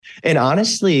And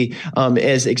honestly,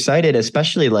 as excited,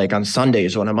 especially like on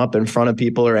Sundays when I'm up in front of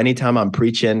people or anytime I'm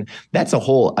preaching, that's a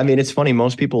whole, I mean, it's funny.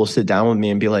 Most people will sit down with me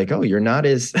and be like, oh, you're not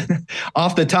as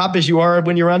off the top as you are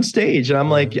when you're on stage. And I'm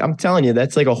like, I'm telling you,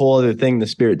 that's like a whole other thing the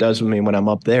Spirit does with me when I'm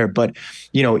up there. But,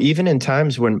 you know, even in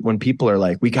times when people are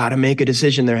like, we got to make a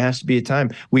decision, there has to be a time,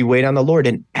 we wait on the Lord.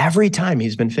 And every time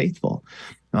he's been faithful.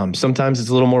 Sometimes it's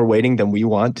a little more waiting than we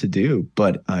want to do.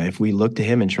 But if we look to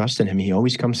him and trust in him, he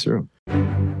always comes through.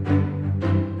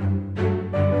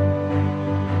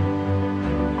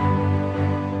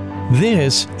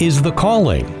 This is The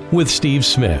Calling with Steve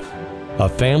Smith, a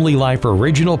family life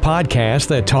original podcast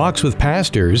that talks with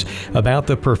pastors about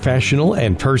the professional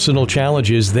and personal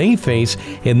challenges they face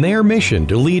in their mission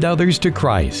to lead others to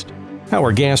Christ.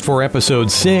 Our guest for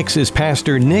episode 6 is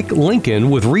Pastor Nick Lincoln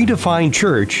with Redefined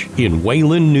Church in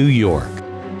Wayland, New York.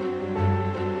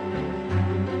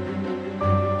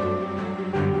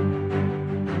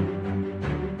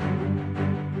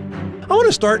 I want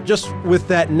to start just with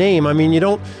that name. I mean, you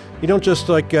don't just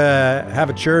like have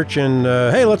a church and,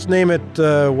 hey, let's name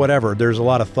it whatever. There's a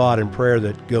lot of thought and prayer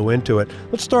that go into it.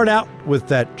 Let's start out with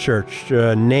that church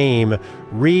name,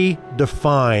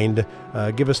 Redefined.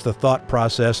 Give us the thought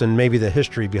process and maybe the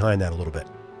history behind that a little bit.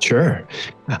 Sure.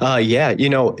 Yeah. You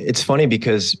know, it's funny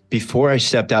because before I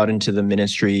stepped out into the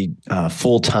ministry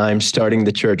full time, starting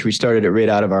the church, we started it right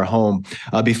out of our home.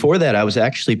 Before that, I was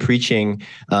actually preaching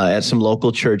at some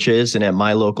local churches and at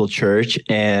my local church.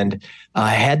 And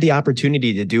I had the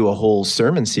opportunity to do a whole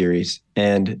sermon series.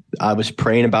 And I was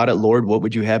praying about it. Lord, what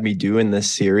would you have me do in this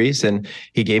series? And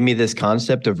he gave me this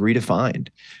concept of redefined,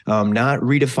 not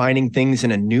redefining things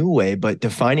in a new way, but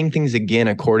defining things again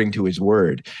according to his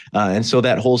word. And so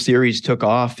that whole series took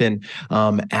off. And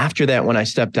after that, when I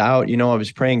stepped out, you know, I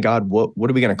was praying, God, what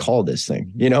are we going to call this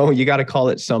thing? You know, you got to call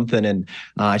it something. And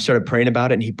I started praying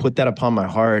about it, and he put that upon my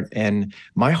heart. And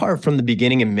my heart from the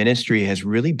beginning in ministry has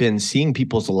really been seeing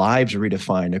people's lives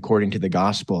redefined according to the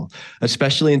gospel,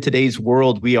 especially in today's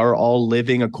world. We are all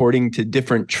living according to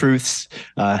different truths,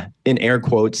 in air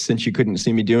quotes, since you couldn't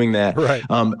see me doing that. Right.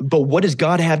 But what does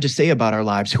God have to say about our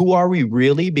lives? Who are we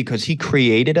really? Because he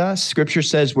created us. Scripture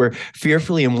says we're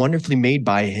fearfully and wonderfully made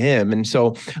by him. And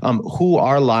so who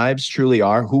our lives truly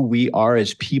are, who we are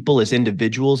as people, as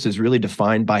individuals, is really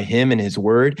defined by him and his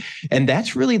word. And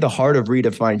that's really the heart of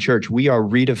Redefined Church. We are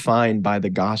redefined by the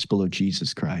gospel of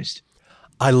Jesus Christ.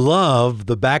 I love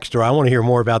the backstory. I want to hear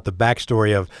more about the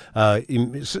backstory of,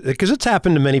 because it's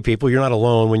happened to many people. You're not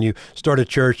alone when you start a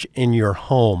church in your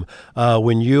home.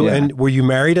 And were you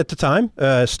married at the time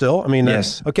still? I mean,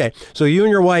 yes. Okay. So you and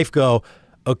your wife go,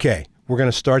 okay, we're going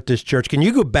to start this church. Can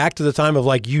you go back to the time of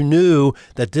like you knew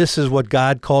that this is what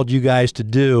God called you guys to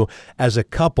do as a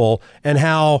couple, and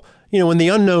how, you know, when the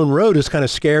unknown road is kind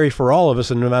of scary for all of us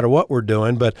and no matter what we're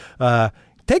doing, but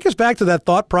take us back to that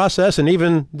thought process and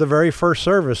even the very first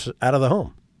service out of the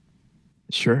home.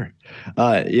 Sure.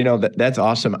 You know, that's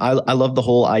awesome. I love the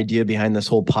whole idea behind this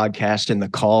whole podcast and the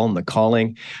call and the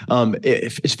calling.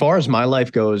 As far as my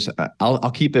life goes,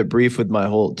 I'll keep it brief with my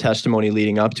whole testimony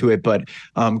leading up to it. But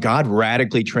God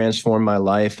radically transformed my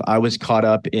life. I was caught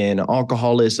up in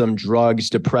alcoholism, drugs,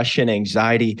 depression,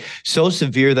 anxiety, so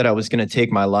severe that I was going to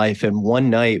take my life. And one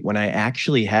night when I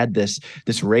actually had this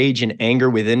rage and anger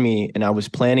within me, and I was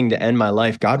planning to end my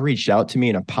life, God reached out to me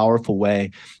in a powerful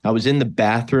way. I was in the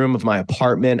bathroom of my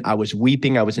apartment. I was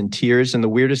weeping. I was in tears. And the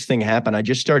weirdest thing happened. I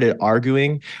just started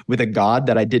arguing with a God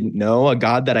that I didn't know, a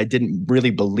God that I didn't really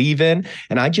believe in.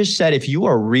 And I just said, if you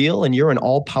are real and you're an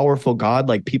all-powerful God,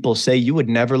 like people say, you would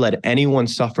never let anyone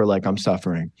suffer like I'm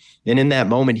suffering. And in that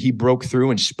moment, he broke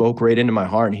through and spoke right into my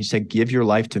heart. And he said, give your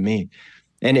life to me.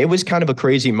 And it was kind of a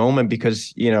crazy moment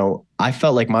because, you know, I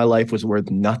felt like my life was worth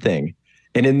nothing.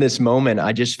 And in this moment,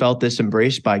 I just felt this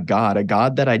embraced by God, a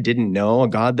God that I didn't know, a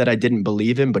God that I didn't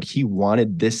believe in, but he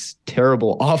wanted this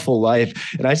terrible, awful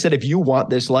life. And I said, if you want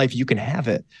this life, you can have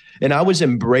it. And I was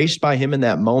embraced by him in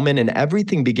that moment, and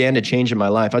everything began to change in my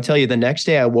life. I'll tell you, the next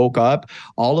day I woke up,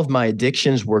 all of my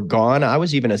addictions were gone. I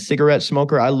was even a cigarette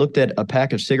smoker. I looked at a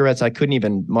pack of cigarettes. I couldn't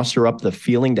even muster up the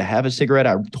feeling to have a cigarette.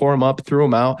 I tore them up, threw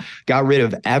them out, got rid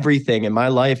of everything. And my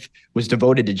life was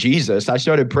devoted to Jesus. I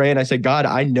started praying. I said, God,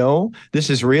 I know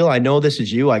this is real. I know this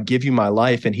is you. I give you my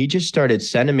life. And he just started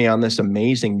sending me on this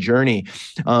amazing journey.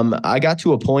 I got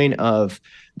to a point of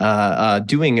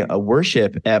doing a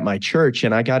worship at my church,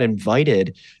 and I got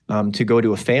invited to go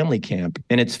to a family camp.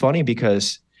 And it's funny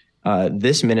because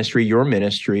this ministry, your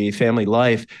ministry, Family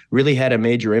Life, really had a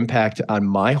major impact on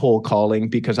my whole calling,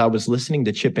 because I was listening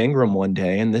to Chip Ingram one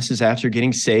day, and this is after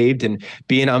getting saved and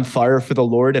being on fire for the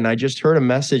Lord. And I just heard a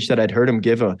message that I'd heard him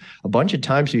give a bunch of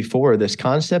times before, this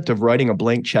concept of writing a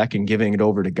blank check and giving it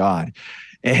over to God.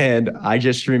 And I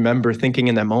just remember thinking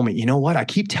in that moment, you know what? I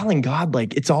keep telling God,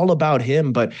 like, it's all about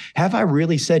him, but have I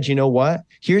really said, you know what?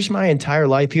 Here's my entire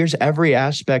life. Here's every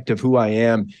aspect of who I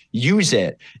am. Use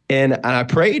it. And I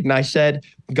prayed and I said,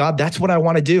 God, that's what I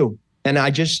want to do. And I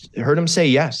just heard him say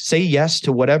yes. Say yes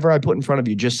to whatever I put in front of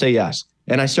you. Just say yes.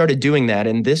 And I started doing that.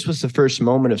 And this was the first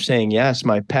moment of saying yes.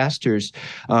 My pastors,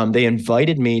 they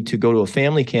invited me to go to a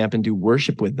family camp and do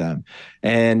worship with them.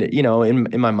 And, you know,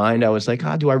 in my mind, I was like,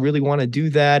 do I really want to do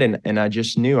that? And I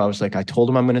just knew, I was like, I told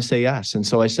them I'm going to say yes. And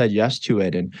so I said yes to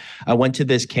it. And I went to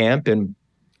this camp and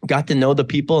got to know the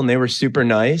people, and they were super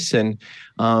nice. And,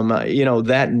 you know,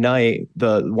 that night,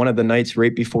 one of the nights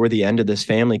right before the end of this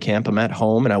family camp, I'm at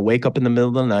home and I wake up in the middle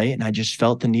of the night and I just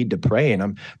felt the need to pray. And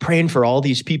I'm praying for all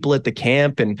these people at the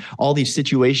camp and all these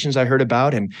situations I heard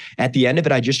about. And at the end of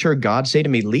it, I just heard God say to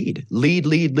me, lead, lead,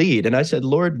 lead, lead. And I said,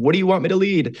 Lord, what do you want me to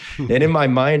lead? And in my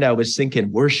mind, I was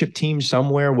thinking worship team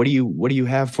somewhere. What do you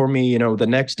have for me? You know, the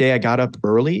next day I got up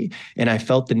early and I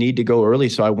felt the need to go early.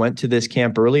 So I went to this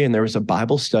camp early, and there was a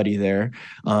Bible study there.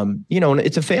 You know, and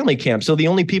it's a family camp. So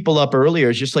the only people up earlier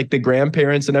is just like the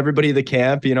grandparents and everybody at the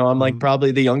camp. You know, I'm like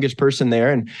probably the youngest person there,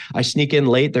 and I sneak in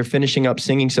late. They're finishing up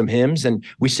singing some hymns, and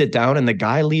we sit down, and the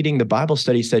guy leading the Bible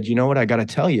study said, you know what, I got to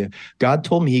tell you, God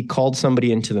told me he called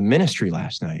somebody into the ministry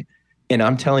last night. And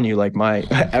I'm telling you, like, my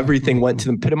everything went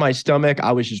to the pit of my stomach.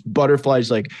 I was just butterflies,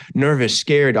 like nervous,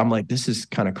 scared. I'm like, this is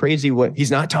kind of crazy. What,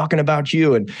 he's not talking about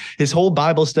you. And his whole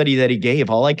Bible study that he gave,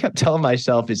 all I kept telling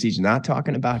myself is, he's not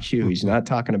talking about you. He's not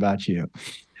talking about you.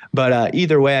 But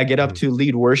either way, I get up to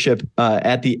lead worship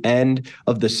at the end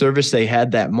of the service they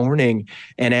had that morning.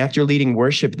 And after leading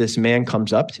worship, this man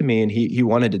comes up to me and he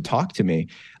wanted to talk to me.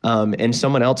 And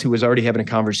someone else who was already having a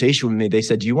conversation with me, they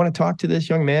said, do you want to talk to this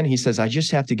young man? He says, I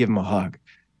just have to give him a hug.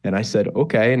 And I said,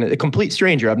 okay. And a complete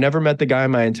stranger. I've never met the guy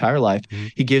in my entire life.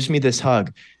 He gives me this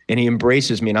hug and he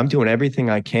embraces me, and I'm doing everything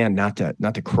I can not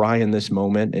to cry in this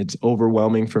moment. It's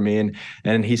overwhelming for me.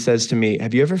 And he says to me,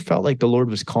 have you ever felt like the Lord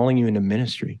was calling you into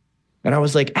ministry? And I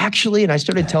was like, actually, and I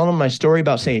started telling him my story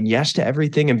about saying yes to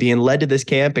everything and being led to this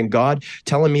camp and God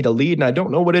telling me to lead, and I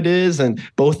don't know what it is. And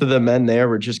both of the men there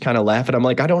were just kind of laughing. I'm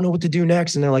like, I don't know what to do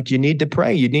next. And they're like, you need to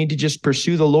pray. You need to just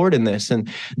pursue the Lord in this. And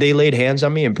they laid hands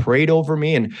on me and prayed over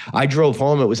me. And I drove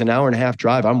home. It was an 1.5-hour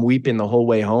drive. I'm weeping the whole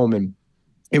way home. And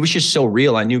it was just so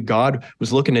real. I knew God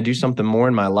was looking to do something more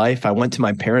in my life. I went to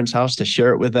my parents' house to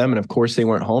share it with them. And of course they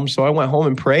weren't home. So I went home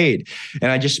and prayed.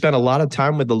 And I just spent a lot of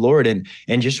time with the Lord. And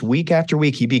just week after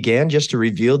week, he began just to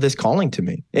reveal this calling to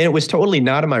me. And it was totally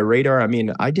not on my radar. I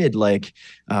mean, I did like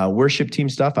worship team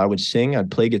stuff. I would sing, I'd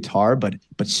play guitar, but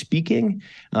speaking,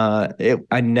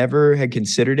 I never had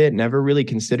considered it, never really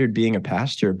considered being a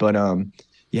pastor. But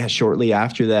yeah, shortly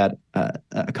after that,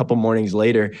 a couple mornings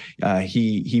later,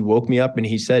 he woke me up and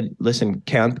he said, listen,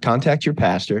 contact your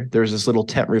pastor. There's this little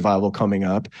tent revival coming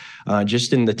up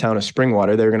just in the town of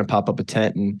Springwater. They're going to pop up a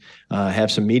tent and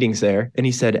have some meetings there. And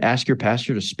he said, ask your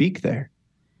pastor to speak there.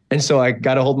 And so I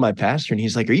got a hold of my pastor and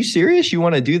he's like, are you serious? You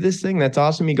want to do this thing? That's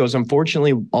awesome. He goes,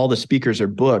 unfortunately, all the speakers are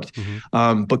booked,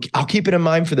 but I'll keep it in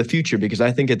mind for the future because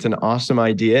I think it's an awesome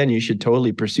idea and you should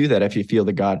totally pursue that if you feel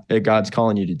that God's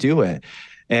calling you to do it.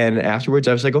 And afterwards,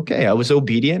 I was like, okay, I was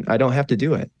obedient. I don't have to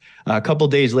do it. A couple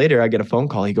of days later, I get a phone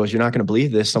call. He goes, you're not going to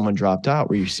believe this. Someone dropped out.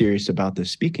 Were you serious about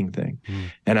this speaking thing?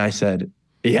 And I said,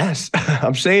 yes,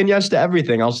 I'm saying yes to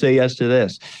everything. I'll say yes to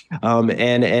this.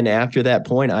 And after that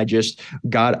point, I just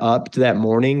got up to that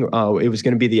morning. It was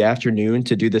going to be the afternoon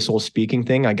to do this whole speaking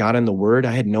thing. I got in the Word.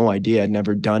 I had no idea. I'd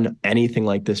never done anything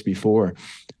like this before.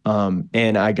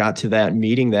 And I got to that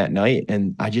meeting that night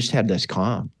and I just had this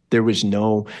calm. There was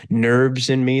no nerves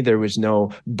in me. There was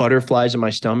no butterflies in my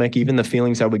stomach. Even the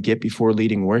feelings I would get before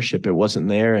leading worship, it wasn't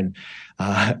there. And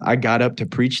I got up to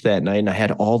preach that night and I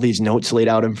had all these notes laid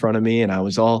out in front of me and I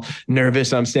was all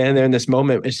nervous. I'm standing there in this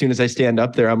moment. As soon as I stand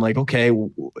up there, I'm like, okay,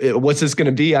 what's this going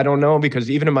to be? I don't know,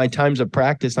 because even in my times of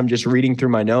practice, I'm just reading through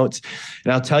my notes.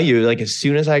 And I'll tell you, like, as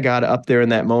soon as I got up there in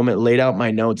that moment, laid out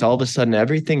my notes, all of a sudden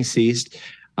everything ceased.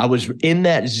 I was in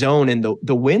that zone and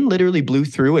the wind literally blew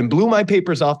through and blew my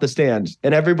papers off the stands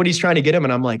and everybody's trying to get them.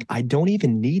 And I'm like, I don't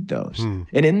even need those.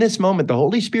 And in this moment, the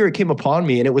Holy Spirit came upon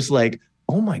me and it was like,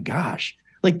 oh my gosh,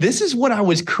 Like, this is what I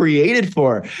was created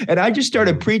for. And I just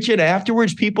started preaching.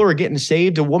 Afterwards, people are getting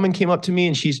saved. A woman came up to me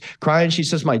and she's crying. She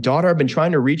says, my daughter, I've been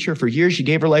trying to reach her for years. She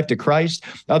gave her life to Christ.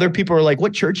 Other people are like,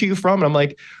 what church are you from? And I'm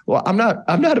like, well, I'm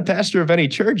not a pastor of any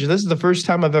church. This is the first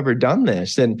time I've ever done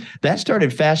this. And that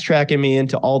started fast tracking me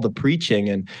into all the preaching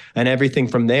and everything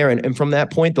from there. And from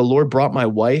that point, the Lord brought my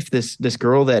wife, this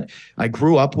girl that I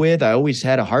grew up with. I always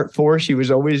had a heart for. She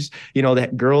was always,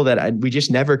 that girl that we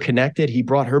just never connected. He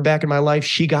brought her back in my life.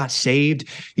 She got saved.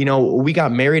 We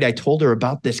got married. I told her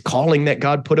about this calling that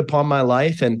God put upon my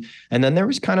life. And then there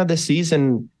was kind of this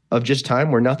season of just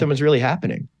time where nothing was really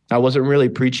happening. I wasn't really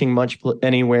preaching much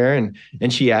anywhere.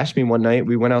 And she asked me one night,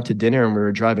 we went out to dinner and we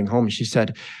were driving home. She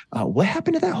said, what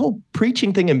happened to that whole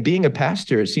preaching thing and being a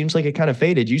pastor? It seems like it kind of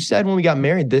faded. You said when we got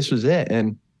married, this was it.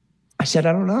 And I said,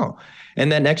 I don't know. And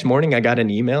that next morning I got an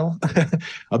email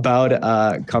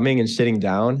about coming and sitting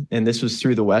down. And this was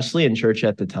through the Wesleyan church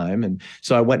at the time. And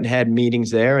so I went and had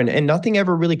meetings there and nothing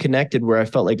ever really connected where I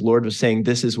felt like Lord was saying,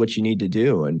 this is what you need to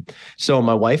do. And so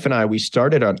my wife and I, we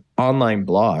started an online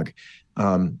blog.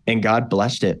 And God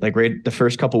blessed it. Like right the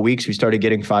first couple of weeks, we started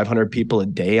getting 500 people a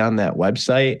day on that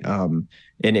website.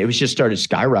 And it was just started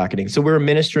skyrocketing. So we were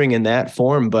ministering in that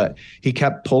form, but he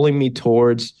kept pulling me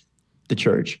towards the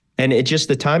church. And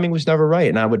the timing was never right.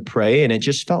 And I would pray and it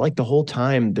just felt like the whole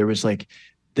time there was like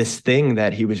this thing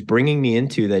that he was bringing me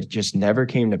into that just never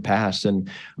came to pass. And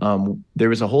there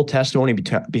was a whole testimony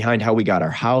behind how we got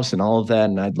our house and all of that.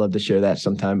 And I'd love to share that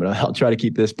sometime, but I'll try to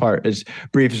keep this part as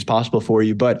brief as possible for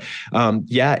you. But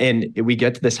and we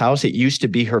get to this house. It used to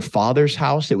be her father's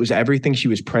house. It was everything she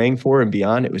was praying for and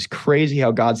beyond. It was crazy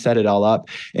how God set it all up.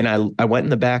 And I went in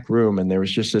the back room and there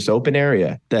was just this open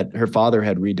area that her father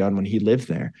had redone when he lived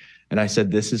there. And I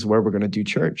said, this is where we're going to do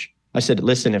church. I said,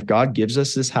 listen, if God gives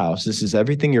us this house, this is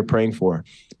everything you're praying for.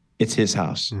 It's his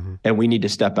house and we need to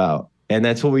step out. And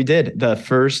that's what we did. The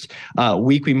first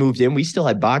week we moved in, we still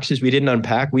had boxes we didn't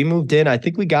unpack. We moved in. I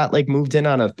think we got moved in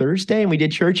on a Thursday and we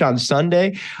did church on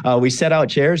Sunday. We set out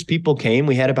chairs. People came.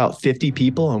 We had about 50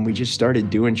 people and we just started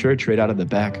doing church right out of the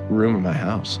back room of my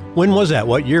house. When was that?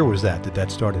 What year was that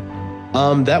that started?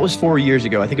 That was 4 years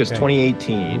ago. I think it was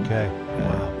 2018. Okay.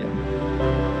 Wow.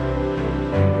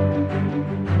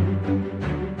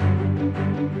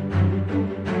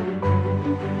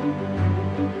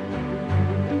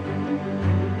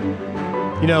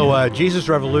 Jesus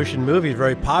Revolution movie is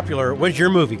very popular. When's your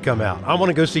movie come out? I want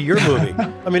to go see your movie.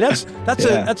 I mean, that's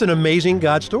an amazing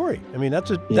God story. I mean,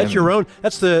 that's your own.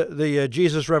 That's the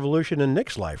Jesus Revolution in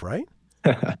Nick's life, right?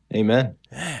 Amen.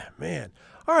 Yeah, man.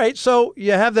 All right, so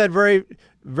you have that very,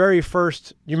 very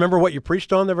first. You remember what you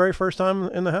preached on the very first time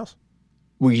in the house?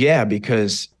 Well, yeah,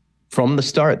 because from the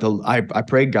start, I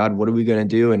prayed, God, what are we going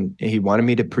to do? And he wanted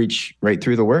me to preach right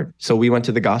through the word. So we went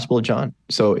to the Gospel of John.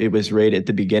 So it was right at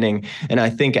the beginning. And I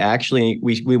think actually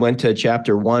we went to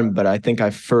chapter 1, but I think I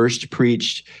first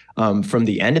preached from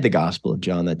the end of the Gospel of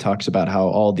John that talks about how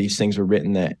all these things were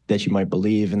written that you might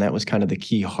believe. And that was kind of the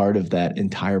key heart of that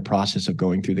entire process of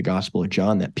going through the Gospel of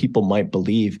John, that people might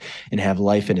believe and have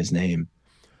life in his name.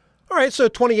 All right, so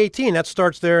 2018, that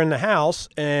starts there in the house,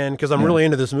 and because I'm really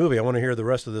into this movie, I want to hear the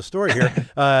rest of the story here.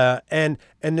 And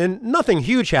then nothing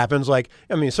huge happens,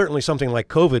 certainly something like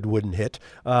COVID wouldn't hit,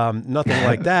 nothing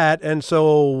like that. And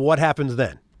so what happens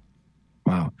then?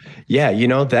 Wow. Yeah.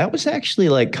 That was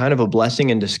actually kind of a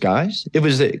blessing in disguise. It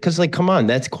was because come on,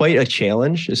 that's quite a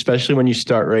challenge, especially when you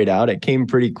start right out. It came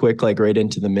pretty quick, right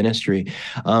into the ministry.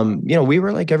 We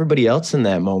were like everybody else in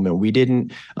that moment. We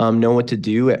didn't know what to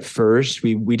do at first.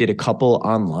 We did a couple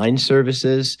online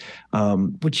services,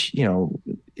 which,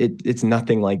 it's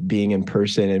nothing like being in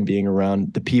person and being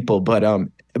around the people, but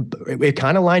it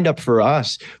kind of lined up for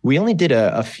us. We only did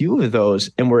a few of those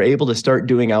and were able to start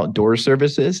doing outdoor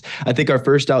services. I think our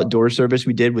first outdoor service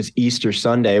we did was Easter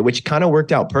Sunday, which kind of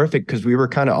worked out perfect because we were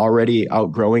kind of already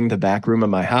outgrowing the back room of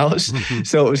my house.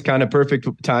 So it was kind of perfect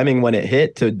timing when it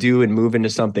hit to do and move into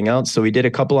something else. So we did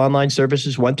a couple online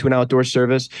services, went to an outdoor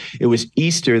service. It was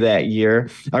Easter that year.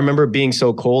 I remember being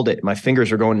so cold that my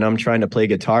fingers were going numb trying to play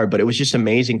guitar, but it was just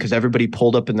amazing because everybody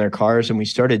pulled up in their cars and we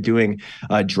started doing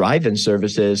drive-in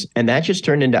services. And that just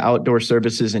turned into outdoor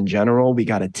services in general. We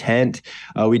got a tent.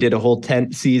 We did a whole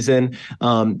tent season.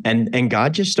 And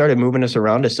God just started moving us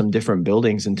around to some different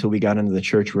buildings until we got into the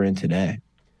church we're in today.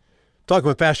 Talking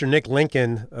with Pastor Nick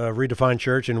Lincoln, Redefined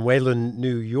Church in Wayland,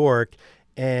 New York.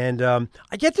 And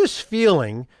I get this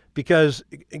feeling because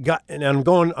God, and I'm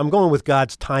going with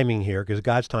God's timing here, because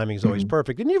God's timing is always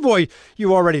perfect. And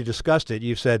you've already discussed it.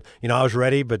 You've said, I was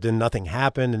ready, but then nothing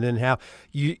happened, and then how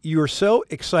you are so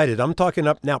excited. I'm talking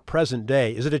up now, present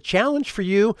day. Is it a challenge for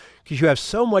you because you have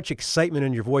so much excitement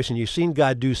in your voice and you've seen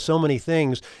God do so many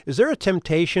things? Is there a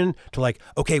temptation to like,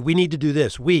 okay, we need to do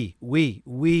this. We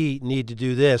need to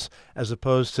do this, as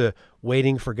opposed to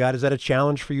waiting for God? Is that a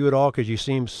challenge for you at all? Because you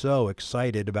seem so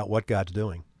excited about what God's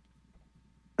doing.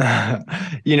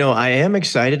 I am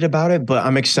excited about it, but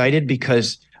I'm excited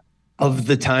because of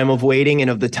the time of waiting and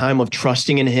of the time of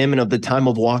trusting in him and of the time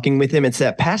of walking with him. It's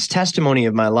that past testimony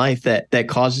of my life that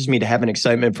causes me to have an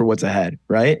excitement for what's ahead,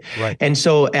 right? And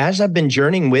so as I've been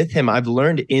journeying with him, I've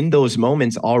learned in those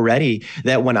moments already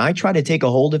that when I try to take a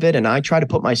hold of it and I try to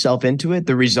put myself into it,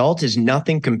 the result is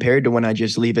nothing compared to when I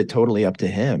just leave it totally up to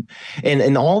him.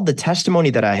 And all the testimony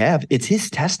that I have, it's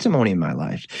his testimony in my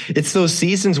life. It's those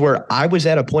seasons where I was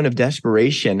at a point of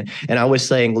desperation and I was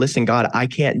saying, listen, God, I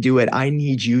can't do it. I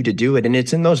need you to do it. And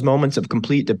it's in those moments of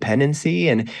complete dependency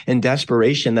and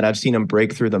desperation that I've seen him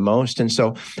break through the most. And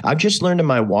so I've just learned in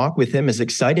my walk with him, as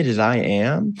excited as I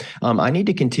am, I need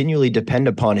to continually depend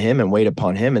upon him and wait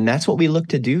upon him. And that's what we look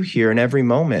to do here in every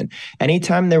moment.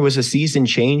 Anytime there was a season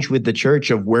change with the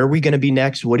church of where are we going to be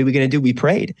next? What are we going to do? We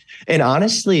prayed. And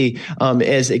honestly,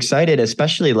 as excited,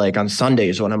 especially like on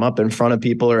Sundays when I'm up in front of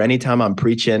people or anytime I'm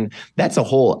preaching,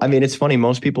 it's funny.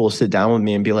 Most people will sit down with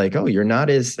me and be like, oh, you're not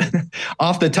as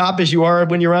off the top as you are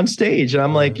when you're on stage. And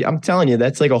I'm like, I'm telling you,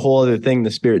 that's like a whole other thing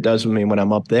the Spirit does with me when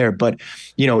I'm up there. But,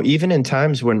 even in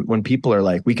times when people are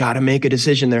like, we got to make a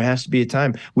decision, there has to be a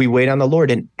time, we wait on the Lord.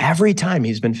 And every time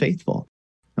he's been faithful.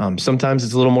 Sometimes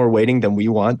it's a little more waiting than we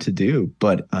want to do.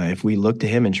 But if we look to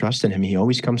him and trust in him, he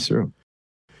always comes through.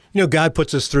 God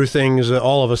puts us through things,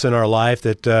 all of us in our life,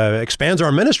 that expands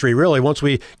our ministry, really, once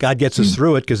God gets us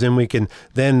through it, because then we can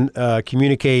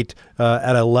communicate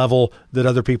at a level that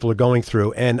other people are going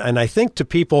through. And I think to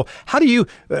people, how do you,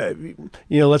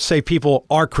 let's say people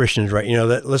are Christians, right?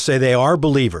 Let's say they are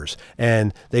believers,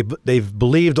 and they've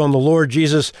believed on the Lord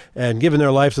Jesus and given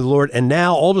their life to the Lord, and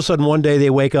now all of a sudden one day they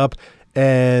wake up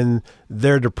and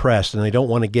they're depressed and they don't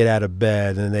want to get out of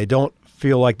bed and they don't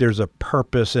feel like there's a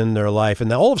purpose in their life. And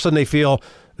then all of a sudden they feel,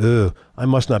 I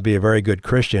must not be a very good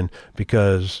Christian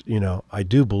because, I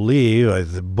do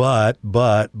believe, but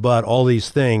all these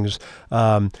things,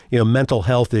 mental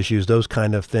health issues, those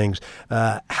kind of things.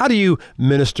 How do you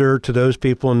minister to those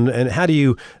people and how do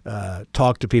you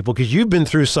talk to people? Because you've been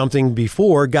through something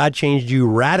before. God changed you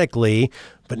radically,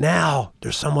 but now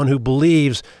there's someone who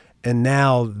believes and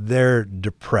now they're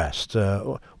depressed.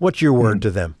 What's your word to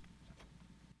them?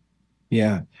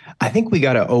 Yeah, I think we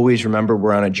got to always remember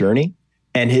we're on a journey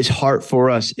and his heart for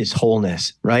us is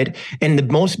wholeness, right? And the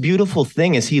most beautiful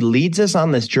thing is he leads us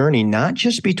on this journey, not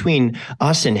just between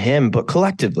us and him, but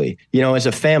collectively, as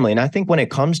a family. And I think when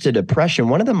it comes to depression,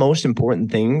 one of the most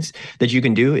important things that you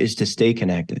can do is to stay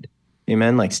connected.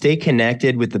 Amen. Like stay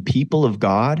connected with the people of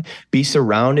God, be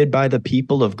surrounded by the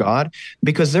people of God,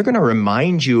 because they're going to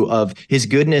remind you of his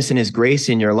goodness and his grace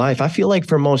in your life. I feel like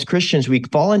for most Christians, we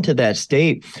fall into that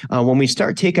state when we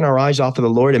start taking our eyes off of the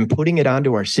Lord and putting it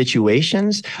onto our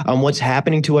situations, what's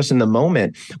happening to us in the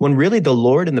moment, when really the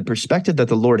Lord and the perspective that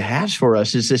the Lord has for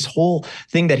us is this whole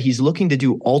thing that he's looking to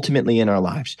do ultimately in our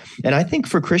lives. And I think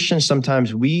for Christians,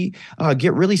 sometimes we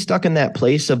get really stuck in that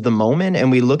place of the moment and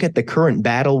we look at the current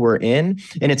battle we're in.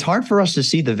 And it's hard for us to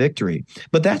see the victory.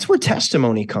 But that's where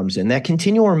testimony comes in, that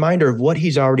continual reminder of what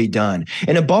he's already done.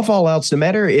 And above all else, no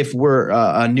matter if we're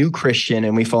a new Christian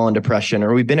and we fall in depression,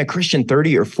 or we've been a Christian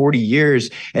 30 or 40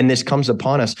 years and this comes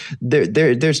upon us,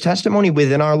 there's testimony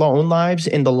within our own lives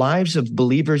and the lives of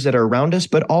believers that are around us,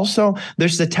 but also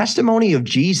there's the testimony of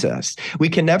Jesus. We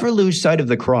can never lose sight of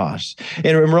the cross.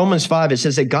 And in Romans 5, it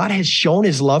says that God has shown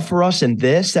his love for us in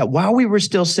this, that while we were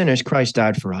still sinners, Christ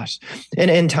died for us. And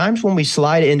in times when we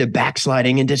slide into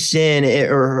backsliding, into sin,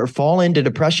 or fall into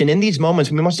depression, in these moments,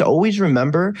 we must always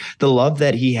remember the love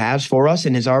that he has for us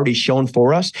and has already shown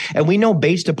for us. And we know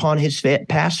based upon his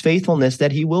past faithfulness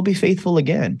that he will be faithful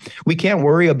again. We can't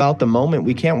worry about the moment.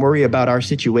 We can't worry about our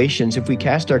situations. If we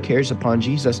cast our cares upon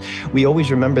Jesus, we always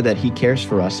remember that he cares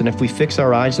for us. And if we fix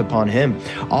our eyes upon him,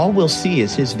 all we'll see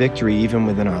is his victory even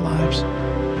within our lives.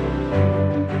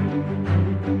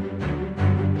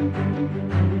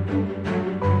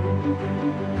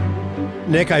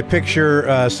 Nick, I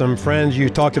picture some friends. You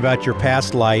talked about your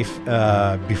past life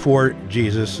before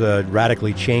Jesus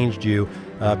radically changed you,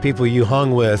 people you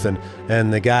hung with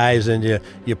and the guys and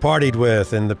you partied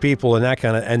with and the people and that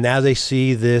kind of, and now they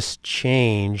see this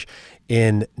change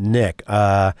in Nick.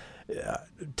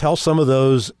 tell some of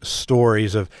those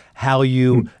stories of how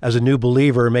you, as a new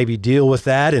believer, maybe deal with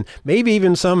that, and maybe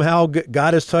even somehow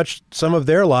God has touched some of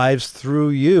their lives through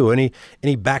you. Any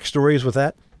backstories with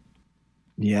that?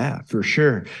 Yeah, for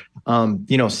sure.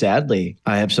 Sadly,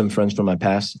 I have some friends from my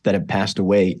past that have passed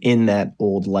away in that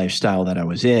old lifestyle that I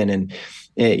was in. And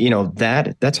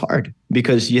that's hard,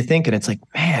 because you think, and it's like,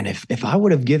 man, if I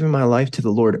would have given my life to the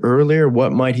Lord earlier,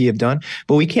 what might he have done?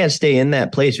 But we can't stay in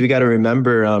that place. We got to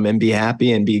remember and be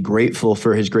happy and be grateful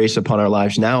for his grace upon our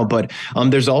lives now. But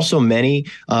there's also many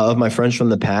of my friends from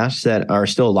the past that are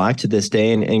still alive to this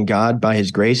day. And God, by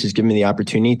his grace, has given me the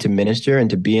opportunity to minister and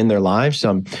to be in their lives.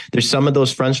 There's some of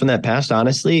those friends from that past,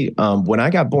 honestly. When I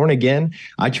got born again,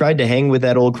 I tried to hang with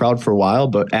that old crowd for a while.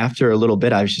 But after a little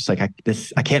bit, I was just like,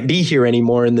 I can't be here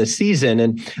anymore in this season.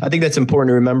 And I think that's important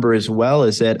to remember as well,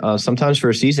 is that sometimes for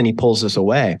a season he pulls us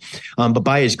away, but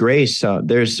by his grace,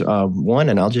 there's one,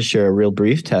 and I'll just share a real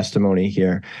brief testimony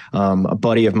here. A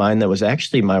buddy of mine that was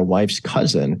actually my wife's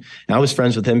cousin, and I was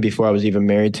friends with him before I was even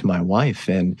married to my wife,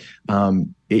 and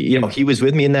he was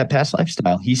with me in that past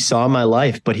lifestyle. He saw my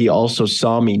life, but he also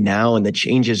saw me now and the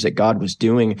changes that God was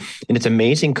doing. And it's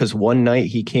amazing, because one night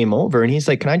he came over and he's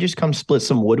like, "Can I just come split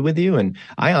some wood with you?" And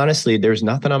I honestly, there's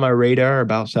nothing on my radar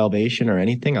about salvation or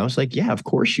anything. I was like, "Yeah, of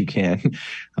course you can."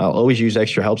 I'll always use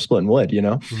extra help splitting wood,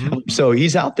 Mm-hmm. So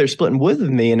he's out there splitting wood with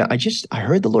me. And I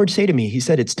heard the Lord say to me, he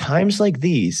said, "It's times like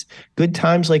these, good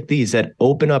times like these, that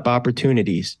open up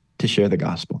opportunities to share the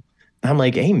gospel." I'm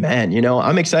like, amen.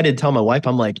 I'm excited to tell my wife,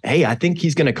 I'm like, hey, I think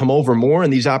he's going to come over more,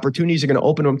 and these opportunities are going to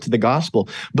open him to the gospel.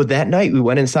 But that night we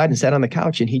went inside and sat on the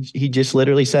couch, and he just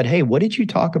literally said, "Hey, what did you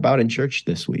talk about in church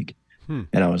this week?"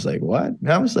 And I was like, "What?"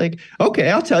 And I was like, "Okay,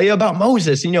 I'll tell you about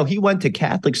Moses." He went to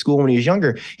Catholic school when he was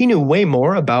younger. He knew way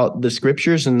more about the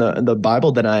scriptures and the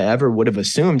Bible than I ever would have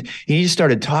assumed. He just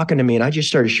started talking to me, and I just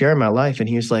started sharing my life. And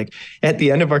he was like, at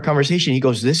the end of our conversation, he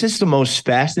goes, "This is the most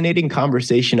fascinating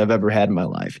conversation I've ever had in my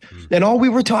life." And all we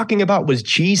were talking about was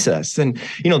Jesus. And,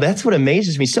 that's what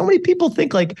amazes me. So many people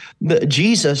think like the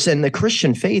Jesus and the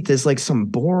Christian faith is like some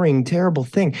boring, terrible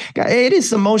thing. It is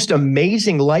the most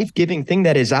amazing, life-giving thing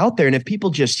that is out there. And if people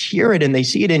just hear it and they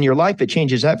see it in your life, it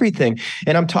changes everything.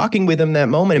 And I'm talking with him that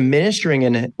moment and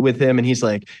ministering with him. And he's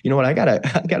like, "You know what? I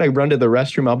gotta run to the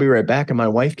restroom. I'll be right back." And my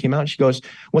wife came out and she goes,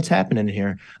 "What's happening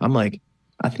here?" I'm like,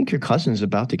 "I think your cousin's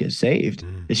about to get saved."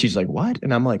 And she's like, "What?"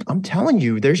 And I'm like, "I'm telling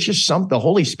you, there's just the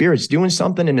Holy Spirit's doing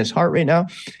something in his heart right now."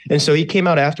 And so he came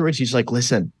out afterwards. He's like,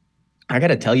 "Listen, I got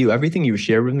to tell you, everything you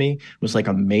shared with me was like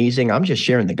amazing. I'm just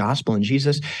sharing the gospel in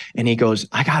Jesus." And he goes,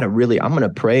 I'm going to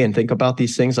pray and think about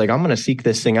these things. Like, I'm going to seek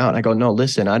this thing out. And I go, "No,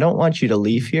 listen, I don't want you to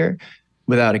leave here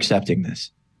without accepting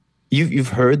this. You've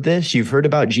heard this. You've heard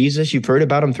about Jesus. You've heard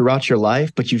about him throughout your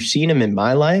life, but you've seen him in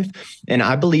my life. And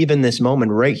I believe in this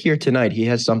moment right here tonight, he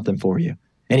has something for you."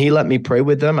 And he let me pray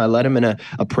with them. I led him in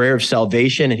a prayer of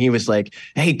salvation. And he was like,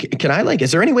 "Hey, can I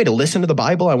is there any way to listen to the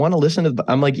Bible? I want to listen to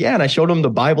I'm like, "Yeah." And I showed him the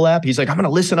Bible app. He's like, "I'm going to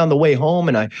listen on the way home."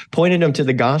 And I pointed him to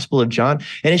the Gospel of John.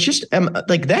 And it's just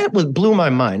that blew my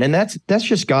mind. And that's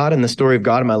just God and the story of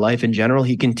God in my life in general.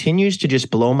 He continues to just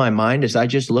blow my mind as I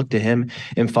just look to him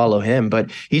and follow him.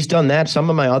 But he's done that. Some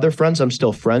of my other friends I'm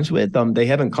still friends with. They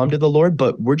haven't come to the Lord,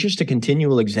 but we're just a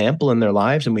continual example in their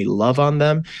lives, and we love on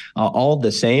them all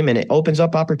the same. And it opens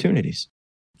up opportunities.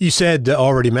 You said,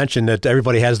 already mentioned, that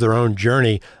everybody has their own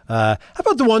journey. How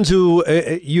about the ones who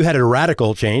you had a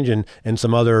radical change, and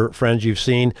some other friends you've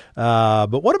seen?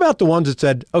 But what about the ones that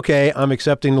said, "Okay, I'm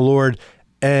accepting the Lord,"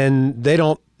 and they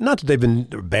don't, not that they've been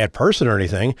a bad person or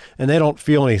anything, and they don't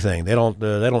feel anything. They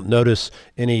don't notice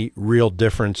any real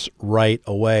difference right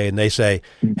away. And they say,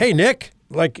 "Hey, Nick,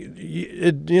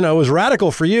 it was radical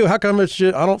for you. How come it's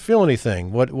just, I don't feel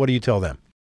anything?" What do you tell them?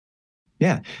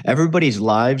 Yeah, everybody's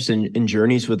lives and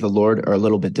journeys with the Lord are a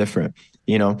little bit different.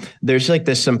 There's like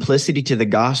this simplicity to the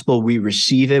gospel. We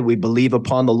receive it. We believe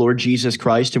upon the Lord Jesus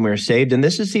Christ and we're saved. And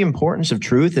this is the importance of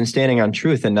truth and standing on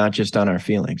truth and not just on our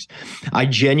feelings. I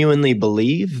genuinely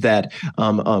believe that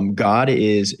God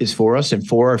is for us and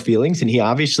for our feelings. And he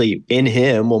obviously, in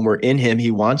him, when we're in him,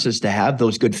 he wants us to have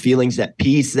those good feelings, that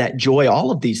peace, that joy,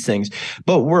 all of these things.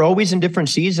 But we're always in different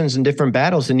seasons and different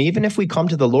battles. And even if we come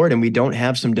to the Lord and we don't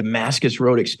have some Damascus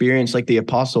Road experience like the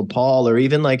Apostle Paul, or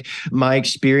even like my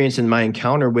experience and my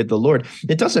encounter with the Lord,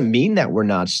 it doesn't mean that we're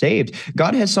not saved.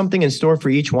 God has something in store for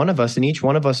each one of us, and each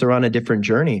one of us are on a different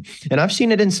journey. And I've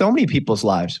seen it in so many people's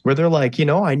lives where they're like,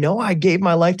 I know I gave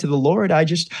my life to the Lord.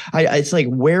 It's like,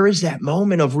 where is that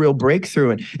moment of real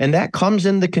breakthrough? And that comes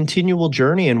in the continual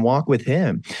journey and walk with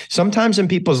him. Sometimes in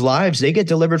people's lives, they get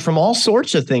delivered from all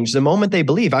sorts of things the moment they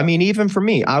believe. I mean, even for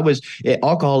me, I was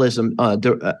alcoholism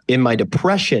in my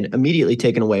depression immediately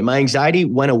taken away. My anxiety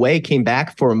went away, came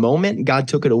back for a moment. God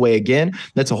took it away again.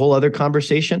 That's a whole other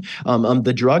conversation.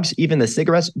 The drugs, even the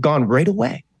cigarettes, gone right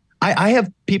away. I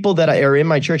have people that are in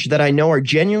my church that I know are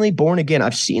genuinely born again.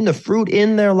 I've seen the fruit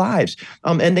in their lives,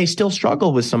 and they still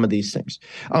struggle with some of these things.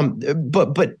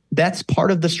 But that's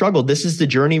part of the struggle. This is the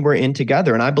journey we're in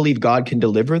together, and I believe God can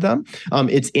deliver them.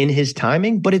 It's in his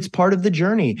timing, but it's part of the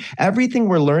journey. Everything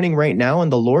we're learning right now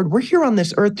in the Lord, we're here on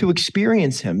this earth to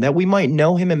experience him, that we might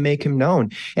know him and make him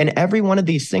known. And every one of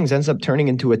these things ends up turning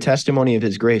into a testimony of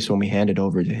his grace when we hand it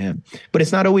over to him. But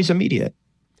it's not always immediate.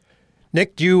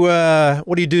 Nick,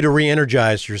 what do you do to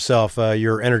re-energize yourself?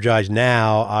 You're energized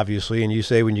now, obviously, and you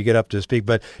say when you get up to speak,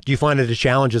 but do you find it a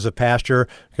challenge as a pastor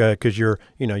because you're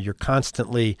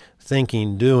constantly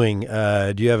thinking, doing?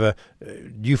 Do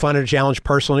you find it a challenge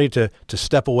personally to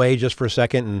step away just for a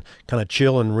second and kind of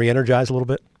chill and re-energize a little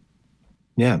bit?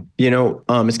 Yeah.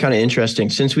 It's kind of interesting.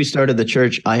 Since we started the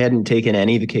church, I hadn't taken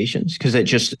any vacations because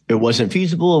it wasn't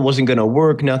feasible. It wasn't going to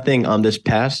work. Nothing. This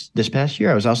past year,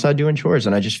 I was outside doing chores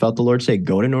and I just felt the Lord say,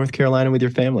 go to North Carolina with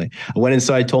your family. I went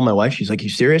inside, told my wife, she's like, you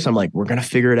serious? I'm like, we're going to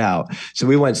figure it out. So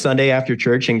we went Sunday after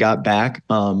church and got back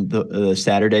the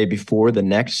Saturday before the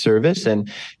next service. And,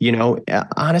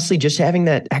 honestly, just having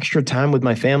that extra time with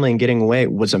my family and getting away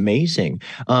was amazing.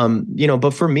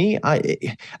 But for me,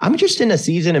 I'm just in a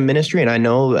season in ministry, and I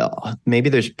know maybe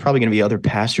there's probably going to be other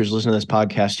pastors listening to this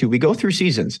podcast too. We go through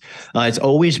seasons. It's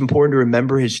always important to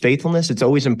remember his faithfulness. It's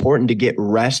always important to get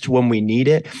rest when we need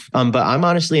it. But I'm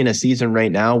honestly in a season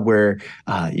right now where,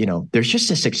 there's just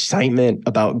this excitement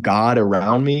about God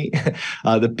around me.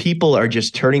 The people are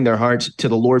just turning their hearts to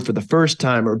the Lord for the first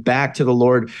time or back to the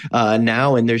Lord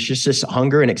now. And there's just this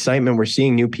hunger and excitement. We're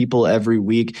seeing new people every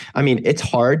week. I mean, it's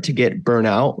hard to get burnt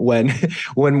out when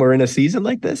we're in a season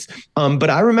like this. But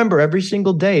I remember every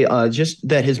single day, just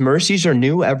that his mercies are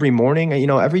new every morning.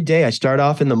 Every day I start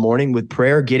off in the morning with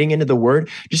prayer, getting into the word,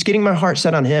 just getting my heart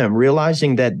set on him,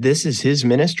 realizing that this is his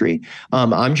ministry.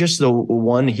 I'm just the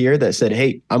one here that said,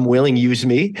 hey, I'm willing, use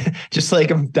me. Just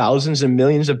like thousands and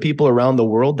millions of people around the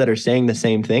world that are saying the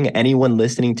same thing. Anyone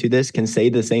listening to this can say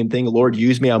the same thing. Lord,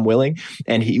 use me, I'm willing,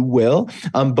 and he will.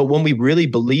 But when we really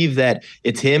believe that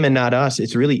it's him and not us,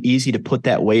 it's really easy to put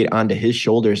that weight onto his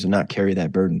shoulders and not carry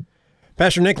that burden.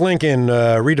 Pastor Nick Lincoln,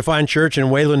 Redefined Church in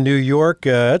Wayland, New York.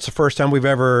 It's the first time we've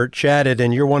ever chatted,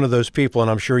 and you're one of those people, and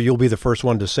I'm sure you'll be the first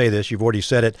one to say this. You've already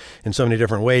said it in so many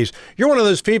different ways. You're one of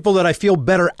those people that I feel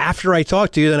better after I talk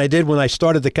to you than I did when I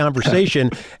started the conversation,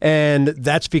 and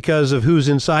that's because of who's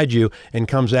inside you and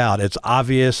comes out. It's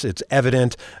obvious, it's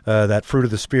evident that fruit of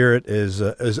the Spirit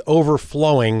is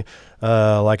overflowing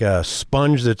like a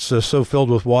sponge that's so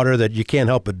filled with water that you can't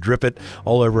help but drip it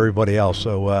all over everybody else.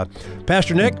 So,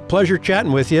 Pastor Nick, pleasure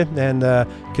chatting with you, and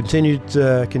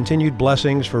continued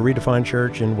blessings for Redefined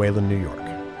Church in Wayland, New York.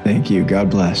 Thank you. God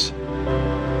bless.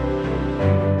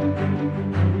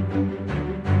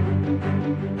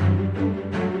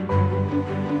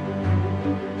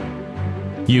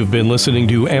 You've been listening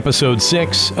to Episode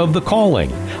 6 of The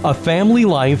Calling, a Family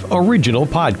Life original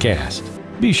podcast.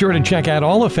 Be sure to check out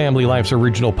all of Family Life's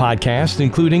original podcasts,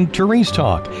 including Therese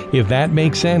Talk, If That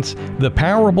Makes Sense, The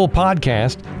Parable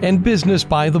Podcast, and Business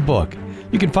by the Book.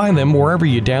 You can find them wherever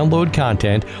you download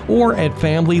content or at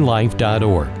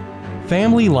familylife.org.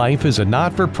 Family Life is a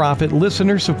not-for-profit,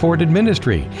 listener-supported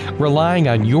ministry, relying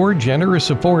on your generous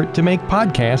support to make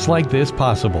podcasts like this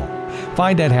possible.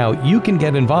 Find out how you can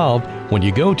get involved when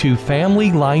you go to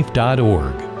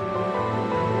familylife.org.